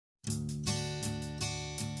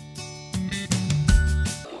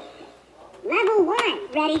one.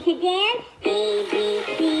 Ready to dance? A, B,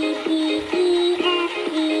 C, D, E, F,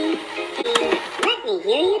 G, H. Let me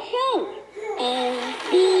hear you sing. A,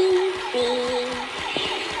 B, C,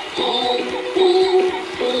 A, B,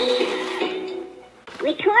 C.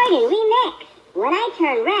 Record and remix. When I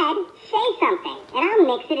turn red, say something, and I'll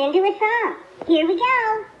mix it into a song. Here we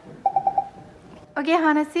go. Okay,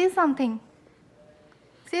 Hannah, say something.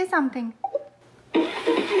 Say something. Okay,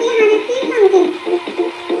 Hannah, say something.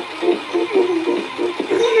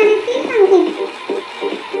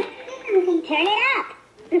 Turn it up.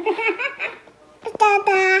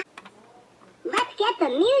 Let's get the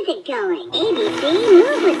music going. ABC,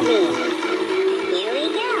 move with me. Here we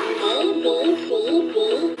go. A, B, C, D.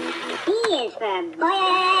 B is for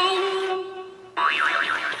boing.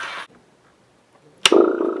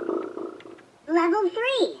 Level 3.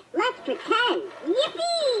 Let's pretend.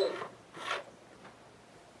 Yippee!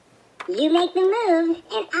 You make the moves,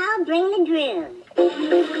 and I'll bring the grooves.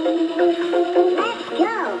 Let's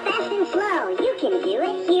go, fast and slow. You can do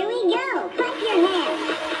it. Here we go. Clap your hands.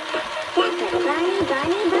 That's a bunny,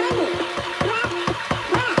 bunny, bunny. Clap,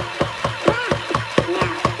 clap, clap.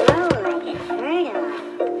 Now slow like a turtle.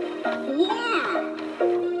 Yeah.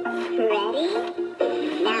 Ready?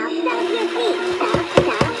 Now stomp your feet. Stomp,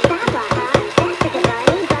 stomp, stomp. That's like a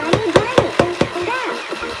bunny, bunny, bunny. Stomp,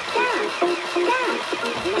 stomp, stomp.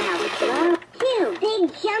 Now slow. 2 big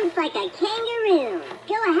jumps like a kangaroo.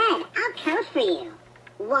 Go ahead, I'll count for you.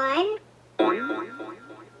 1,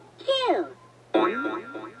 2.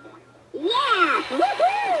 Yeah!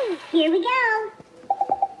 Woohoo! Here we go.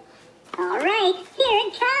 All right, here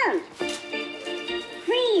it comes.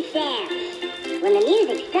 Freeze dance. When the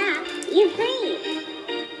music stops, you freeze.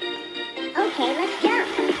 Okay, let's jump.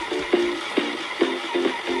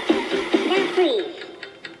 Now freeze.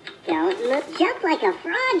 Don't look, jump like a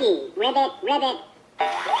froggy. Ribbit, ribbit.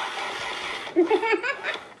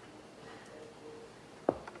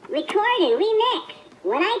 Record and remix.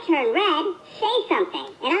 When I turn red, say something,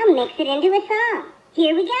 and I'll mix it into a song.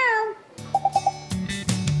 Here we go.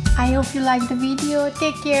 I hope you liked the video.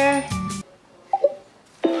 Take care.